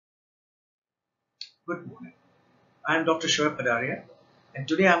Good morning. I am Dr. Shoaib Padaria, and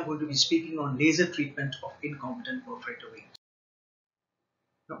today I am going to be speaking on laser treatment of incompetent perforator veins.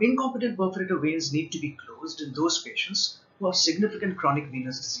 Now, incompetent perforator veins need to be closed in those patients who have significant chronic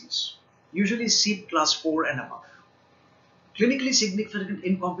venous disease, usually SEEP class 4 and above. Clinically significant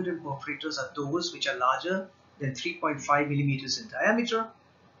incompetent perforators are those which are larger than 3.5 millimeters in diameter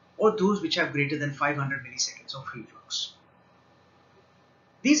or those which have greater than 500 milliseconds of reflux.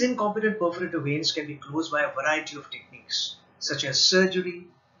 These incompetent perforator veins can be closed by a variety of techniques such as surgery,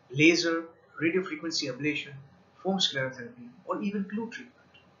 laser, radiofrequency ablation, foam sclerotherapy, or even glue treatment.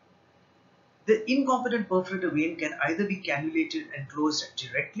 The incompetent perforator vein can either be cannulated and closed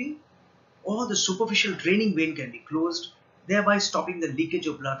directly, or the superficial draining vein can be closed, thereby stopping the leakage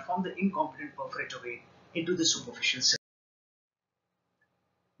of blood from the incompetent perforator vein into the superficial septum.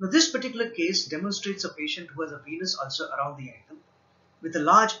 Now, this particular case demonstrates a patient who has a venous ulcer around the ankle with a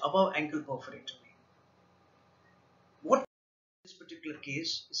large above ankle perforator vein. What in this particular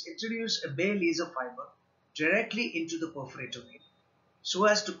case is introduce a bare laser fiber directly into the perforator vein so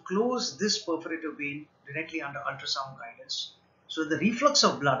as to close this perforator vein directly under ultrasound guidance, so the reflux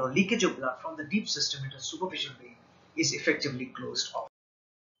of blood or leakage of blood from the deep system into the superficial vein is effectively closed off.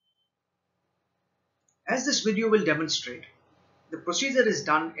 As this video will demonstrate, the procedure is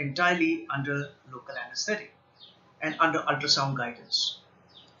done entirely under local anesthetic and under ultrasound guidance.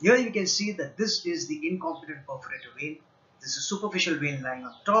 Here you can see that this is the incompetent perforator vein, this is superficial vein lying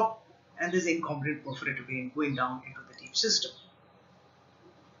on top, and this incompetent perforator vein going down into the deep system.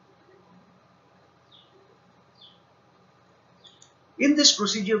 In this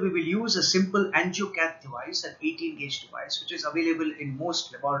procedure, we will use a simple angiocath device, an 18 gauge device, which is available in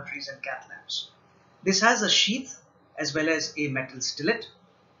most laboratories and cath labs. This has a sheath as well as a metal stillet,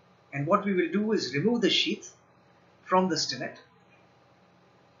 and what we will do is remove the sheath from the stillet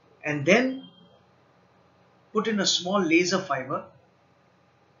and then put in a small laser fiber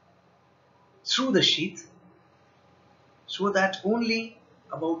through the sheath so that only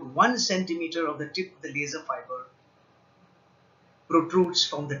about 1 centimeter of the tip of the laser fiber protrudes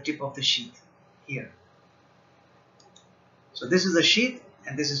from the tip of the sheath here. So this is the sheath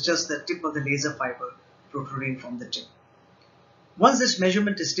and this is just the tip of the laser fiber protruding from the tip. Once this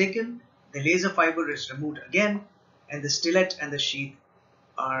measurement is taken, the laser fiber is removed again and the stillet and the sheath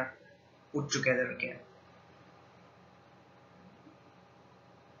are put together again.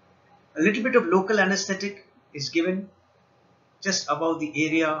 A little bit of local anesthetic is given just above the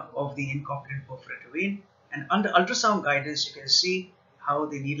area of the incompetent perforator vein, and under ultrasound guidance you can see how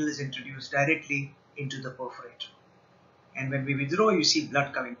the needle is introduced directly into the perforator, and when we withdraw you see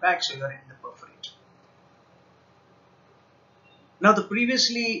blood coming back, so you are in the perforator. Now the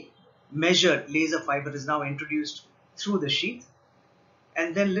previously measured laser fiber is now introduced through the sheath,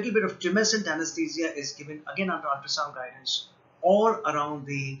 and then a little bit of tumescent anesthesia is given again under ultrasound guidance all around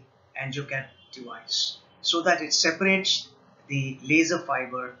the angiocath device so that it separates the laser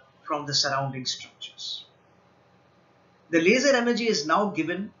fiber from the surrounding structures. The laser energy is now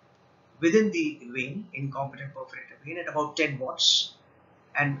given within the vein, incompetent perforator vein, at about 10 watts,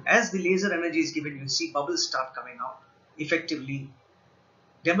 and as the laser energy is given you see bubbles start coming out, effectively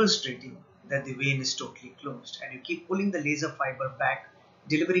demonstrating that the vein is totally closed, and you keep pulling the laser fiber back,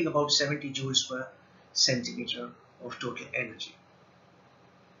 delivering about 70 joules per centimeter of total energy.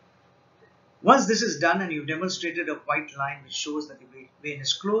 Once this is done and you've demonstrated a white line which shows that the vein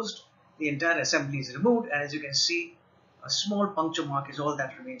is closed, the entire assembly is removed, and as you can see, a small puncture mark is all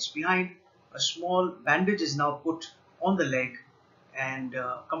that remains behind. A small bandage is now put on the leg and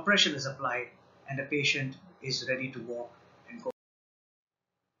compression is applied, and the patient is ready to walk and go.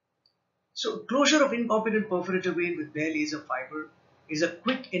 So closure of incompetent perforator vein with bare laser fiber is a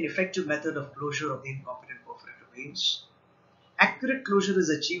quick and effective method of closure of the incompetent perforator veins. Accurate closure is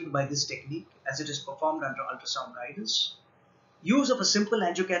achieved by this technique as it is performed under ultrasound guidance. Use of a simple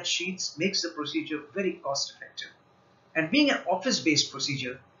angiocath sheath makes the procedure very cost effective, and being an office-based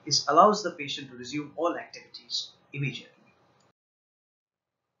procedure, this allows the patient to resume all activities immediately.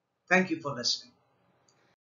 Thank you for listening.